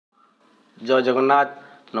जय जगन्नाथ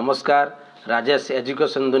नमस्कार राजेश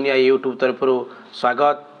एजुकेशन दुनिया यूट्यूब तरफ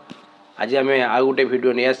स्वागत। आज आम आउ गोटे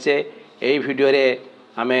वीडियो नहीं आसे यही वीडियो रे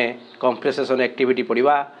आम कंप्रेसेशन एक्टिविटी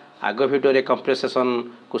पढ़ा। आग वीडियो रे कंप्रेसेशन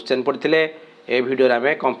क्वेश्चन पढ़ते ए वीडियो रे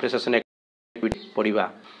आम कंप्रेसेशन एक्टिविटी पढ़ा।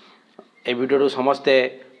 ए वीडियो समस्ते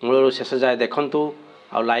मूल शेष जाए देखंतु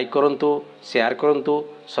और लाइक करंतु शेयर करंतु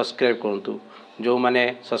सब्सक्राइब करंतु। जो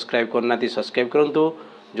माने सब्सक्राइब करना सब्सक्राइब करंतु,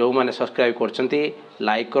 जो माने सब्सक्राइब करछंती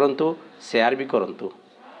लाइक करंतु शेयर भी करंतु।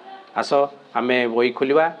 आस आमे बही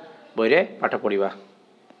खोलिबा, बही रे पाठ पढ़िबा।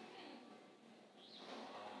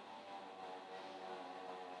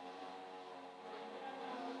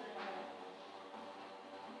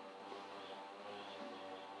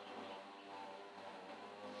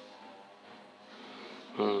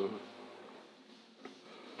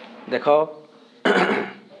 देखो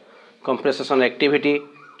कंप्रेसेशन एक्टिविटी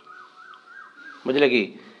बुझले कि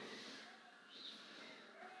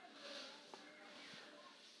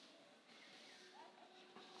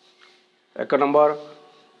एक नंबर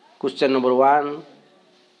क्वेश्चन नंबर 1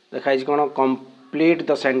 देखा कौन complete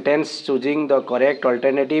the sentence choosing the correct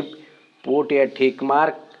alternative put ए ठीक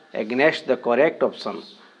mark against the correct option.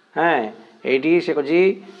 हाँ ये से कह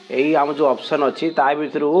यही आम जो ऑप्शन अच्छी ता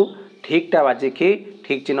भर ठीकटा बाजिकी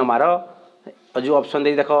ठीक चिन्ह मार। जो ऑप्शन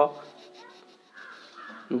दे देख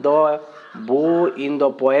द बो in the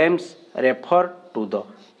poems refer to the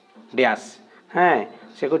dash. हाँ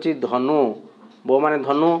से कह धनु बो माने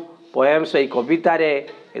धनु पोएम्स ये कवितार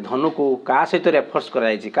धनु को क्या सहित रेफर्स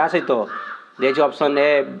कराई क्या सहित देखिए option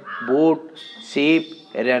A boot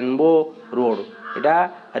ship rainbow road.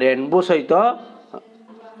 यहाँ रेनबो सहित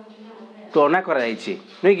तुलना कराई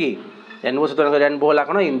नुह कि रेनबो सहित रेनबो होला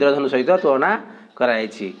कौन इंद्रधनु सहित तुलना कराई।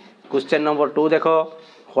 क्वेश्चन नंबर 2 देख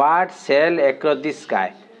what cell across the sky.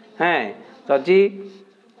 हाँ तो जी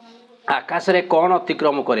आकाश रे कौन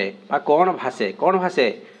अतिक्रम करे कौन भाषे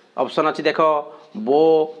ऑप्शन अच्छी देख बो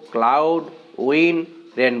क्लाउड विंड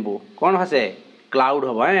रेनबो। कौन भाषे क्लाउड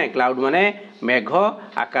हम। क्लाउड माने मेघ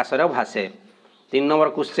आकाश भाषे। 3 number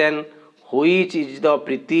question which is the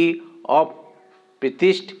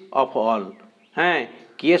प्रीतिस्ट of all. हाँ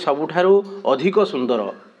किए सबुठारु अधिक सुंदर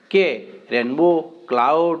किए रेनबो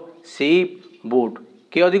क्लाउड शिप बुट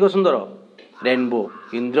किए अधिक सुंदर रेनबो।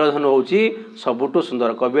 इंद्रधनु होची सबुठु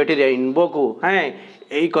सुंदर कविटी रेनबो को हाँ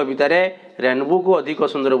यही कवितार रेनबो को अधिक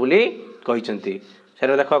सुंदर बोली कहते। से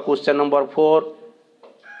देख क्वेश्चन नंबर 4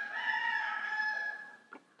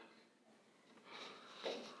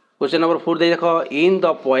 क्वेश्चन नंबर 4 देख in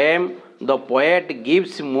the poem the poet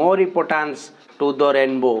gives more importance to the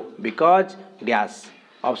rainbow because dash.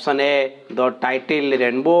 Option A the title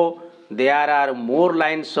rainbow there are more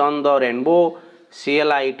lines on the rainbow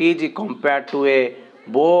CLI it is compared to a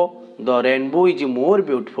bow the rainbow is more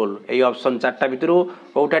beautiful। यही option 4टा भितर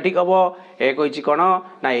कौटा ठीक हम। एक कही कौन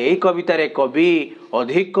ना यही कवितार कवि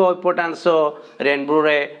अधिक इम्पोर्टान्स रेनबो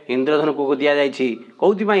रे इंद्रधनु को दि जाइए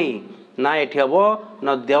कौपाई ना ये हम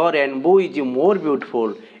ना the rainbow is more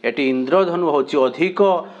beautiful. ये इंद्रधनु हूँ अधिक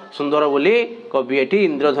सुंदर बोली कवि ये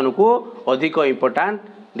इंद्रधनु को अधिक इम्पोर्टान्ट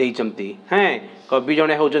देइचंती। हाँ कवि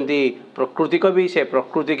जड़े होती प्रकृति कवि से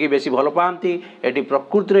प्रकृति की बेसी भल पाती ये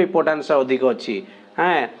प्रकृतिर इम्पोर्टान्स अधिक अच्छी।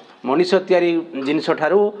 हाँ मनीष तैयारी जिनस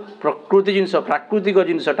ठारू प्रकृति जिनस प्राकृतिक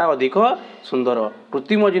जिनसटा अधिक सुंदर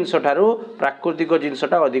कृत्रिम जिनस ठारू प्राकृतिक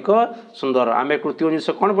जिनसटा अधिक सुंदर। आम कृत्रिम जिनस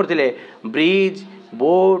कौन पढ़ते ब्रिज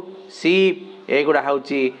बोट शिप एगुड़ा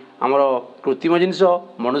हूँ आमर कृत्रिम जिनस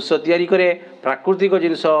मनुष्य तैयारी करे। प्राकृतिक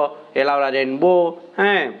जिनस एला रेनबो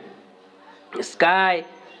हाँ स्काई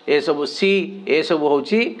ए सब सी ए सब हूँ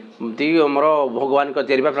आमर भगवान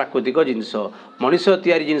तैयारी प्राकृतिक जिनस। मनुष्य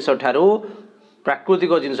तैयारी जिनस ठारू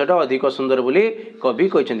प्राकृतिक जिनसटा अधिक सुंदर बोली कवि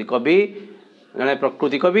कहते। कवि जड़े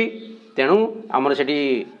प्रकृति कवि तेणु आमर से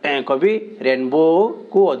कवि रेनबो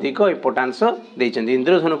को अधिक इम्पोर्टान्स देइछन्ति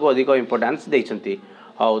इंद्रधनु को अधिक इम्पोर्टान्स देइछन्ति।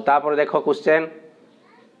 हौ तापर देख क्वेश्चन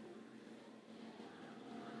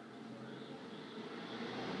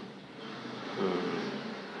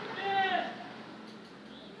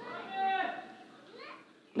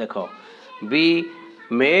देख B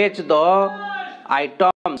match the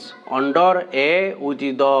items under A with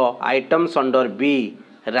the items under B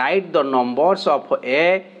right the numbers of A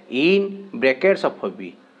in brackets of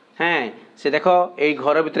B. हाँ से देख ये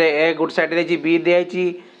घर भितर a good side they B दिखाई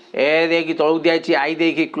ए दे तलू दिखाई आई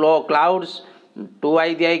दे क्लाउड्स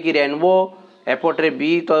 2i दिखाई रेनबो एपटे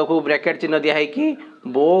बी तलू ब्रैकेट चिन्ह दिखाई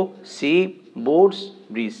बो सी बोट्स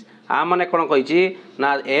ब्रिज। आ मैंने कौन कही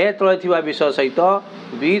ना ए तले विषय सहित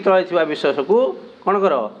बी तले विषय को कौन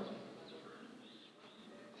कर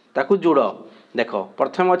ताकू जोड़। देख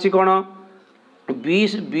प्रथम अच्छी कौन बी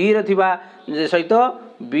सहित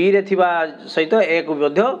बी रे थिबा सहित ए को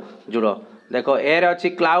मध्य जोड़ देख ए रे अछि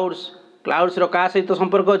क्लाउड्स क्लाउड्स रो का सहित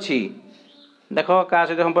संपर्क अछि देख का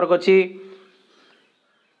सहित संपर्क अछि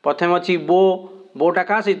प्रथम अछि बो बोटा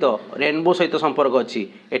का सहित रेनबो सहित संपर्क अछि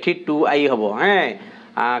एठी 2i हबो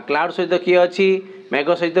हैं क्लाउड सहित किए अछि मेघ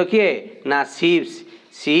सहित किए ना शिप्स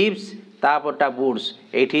शिप्स तापटा बुड्स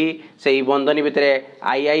एठी से बंधनी भितर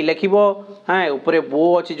आई लिखिबो हाँ ऊपर बो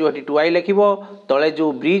अच्छी जो 2i लिखिबो तले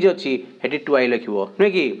जो ब्रिज अच्छी 2i लिखिबो नुहे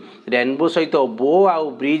कि रेनबो सहित बो आउ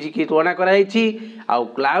ब्रिज की तुलना कराई आउ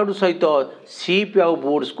क्लाउड सहित शिप आउ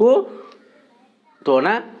बुड्स को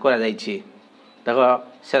तुलना करा देखो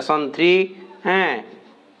सेशन 3 हाँ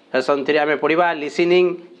सेशन 3 आम पढ़ा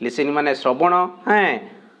लिसनिंग लिसनिंग माने श्रवण हाँ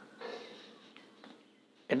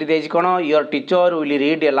एटी देछि कोन your teacher will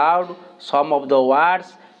read aloud some of the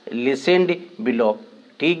words listened below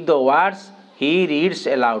tick the words he reads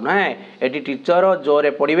allowed है एटी टीचर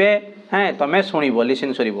जोरे पढ़िबे हैं तमे सुनिबो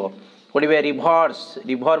लिसन करिवो पढ़िबे रिवर्स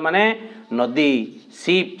रिवर माने नदी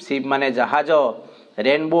शिप शिप माने जहाज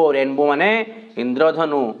रेनबो रेनबो माने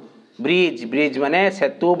इंद्रधनु ब्रिज ब्रिज माने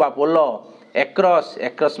सेतु बा पोल एक्रॉस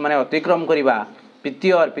एक्रॉस माने अतिक्रम करिबा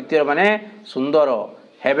पितियर पितियर माने सुंदर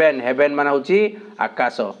हेवेन हेवेन माने होची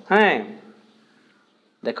आकाश हैं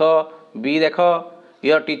देखो बी देखो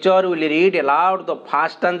your teacher will read aloud the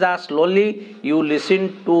first stanza slowly you listen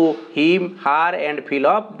to him हार and fill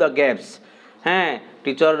up the gaps हैं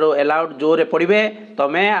टीचर अलाउड जोरे पढ़िबे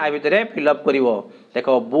तमे आ भितरे फिल अप करिवो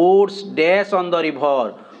देखो boats dash on the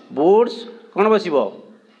river boats cone बसिबो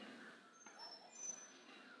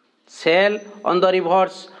cell on the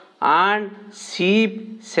reverse and ship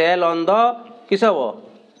cell on the किस हबो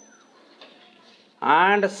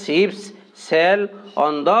and ships sail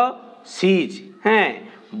on the seas हैं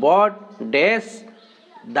but dash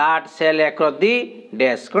that sail across the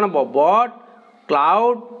dash कौन but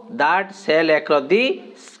cloud that sail across the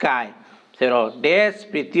sky so dash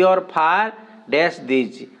prettier far dash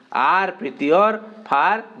these are prettier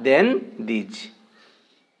far than these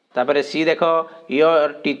तापर सी देखो your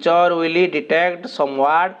teacher will detect some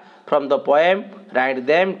word from the poem write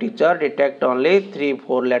them teacher detect only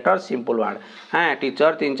 3-4 letter simple word हाँ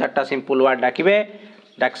teacher 3-4 simple word डाकिबे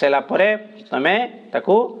डाक सारा परे तमे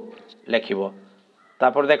ताकू लिखिबो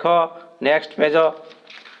तापर देखो नेक्स्ट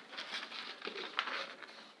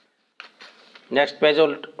पेज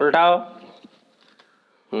उल्टाओ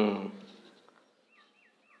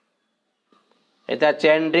एता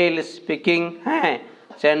चेन ड्रिल स्पीकिंग हाँ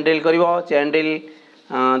चेन ड्रिल करिवो चेन ड्रिल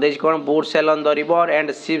देश कौन boat cell on the river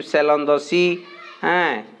and ship cell on the सी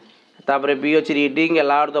हाँ तापर बी अच्छी reading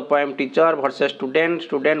allowed the poem teacher versus student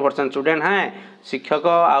student versus student हाँ शिक्षक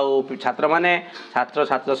आउ छात्र माने छात्र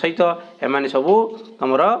छात्र सहित एमाने सबू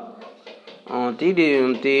तुमर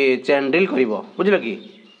चेन ड्रिल करिवो बुझिल कि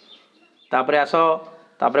तापर आस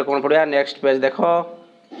तापर कौन पढ़िया नेक्स्ट पेज देखो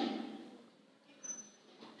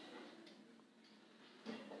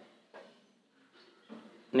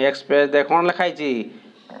नेक्स्ट पेज देख कौन लिखाई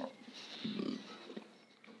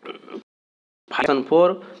Lesson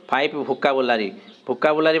 4 5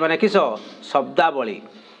 vocabulary माने किस शब्दावली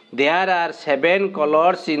there are 7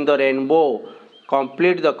 colors in the rainbow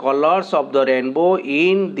complete the colors of the rainbow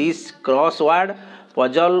in this crossword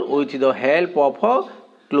puzzle with the help of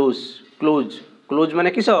clues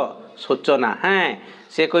माने किस सूचना हाँ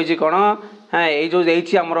से कही कौन हाँ ये जो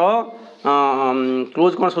देछि हमरो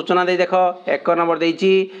क्लूज कौन सूचना दे देख एक नंबर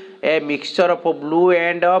देछि a mixture of blue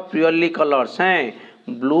and purely colours हैं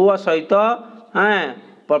ब्लू सहित हाँ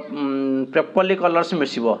प्रॉपर्ली कलर्स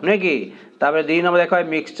मिसिबो नहीं कि तापर 2 नंबर देखो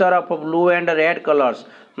mixture of blue and red colours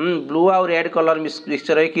blue आउ रेड कलर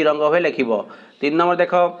मिक्सचर की रंग हुए लिखिबो 3 नंबर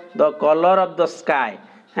देखो the colour of the sky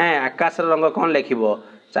हाँ आकाश रंग कौन लिखिबो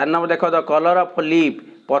 4 नंबर देखो द कलर ऑफ लीफ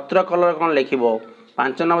पत्र कलर कौन लिखिबो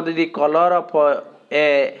 5 नंबर दीदी colour of A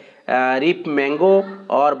rib mango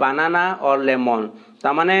और बनाना और लेमन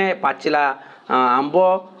तामाने पाचिला आंबो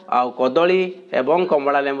आउ कदली एवं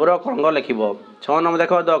कमला लेंबूर रंग लिखिबो 6 नंबर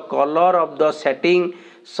देखो the colour of the setting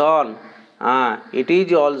sun it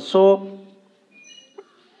is also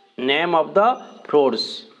name of the fruits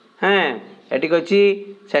हाँ एटी कही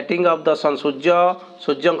setting of the sun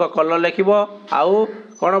Surya colour लिखिबो आउ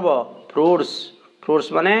कौन हम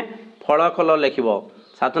फ्रूट्स माने फल colour लिखिबो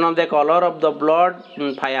 7 number colour of the blood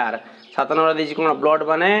fire 7 number देछि कौन ब्लड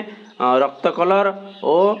माने रक्त कलर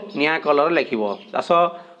और निया कलर लिखिबो दास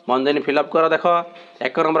बंधनी फिलअप कर देख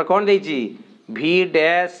 1 नंबर कौन देछि V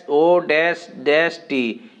dash O dash dash T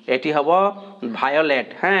eighty हबो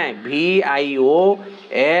वायोलेट हाँ VIOLET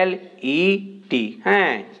हाँ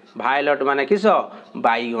वायोलेट माने किस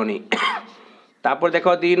बाईगणी तापर देख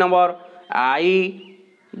 2 नंबर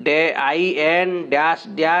IN-G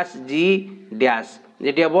डैश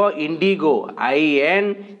जेटी हम इंडिगो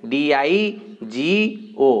INDIGO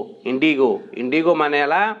इंडिगो इंडिगो माने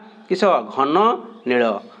हला किस घन नील।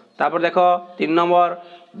 तापर देख 3 नंबर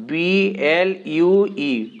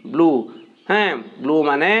BLUE ब्लू हैं ब्लू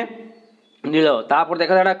माने नील। तापर देख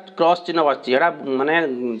क्रॉस चिन्ह बसची माने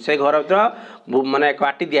से घर भर माने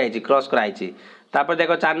काटी दिखाई क्रॉस कराई। तापर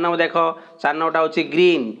देख 4 नंबर देख 4 नंबरटा होची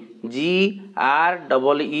ग्रीन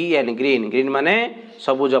GREEN ग्रीन ग्रीन माने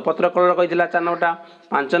सबुज पत्र कलर कही 4 नंबरटा।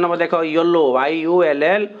 5 नंबर देख येलो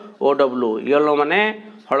YULLOW येलो माने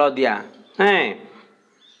हलदिया हैं।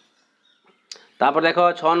 तापर देख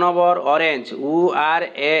 6 नंबर ऑरेंज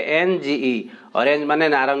ORANGE ऑरेंज माने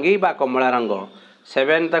नारंगी बा कमला रंग।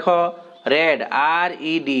 7 देख रेड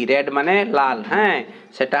RED रेड माने लाल हैं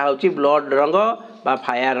सेटा होची ब्लड रंग बा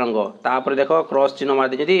फायर रंग। तापर देख क्रॉस चिन्ह मार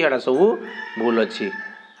देछि एटा सब भूल अछि।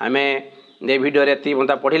 आमे ए वीडियो रे एति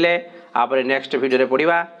बंता पढिले आपरे नेक्स्ट वीडियो रे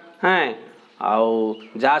पढिबा हैं आउ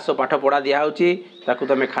जा सो पाठ पढ़ा दिया होची ताकू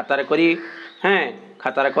तमे खातार करी हैं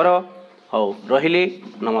खातार करो। हौ रहिली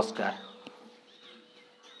नमस्कार।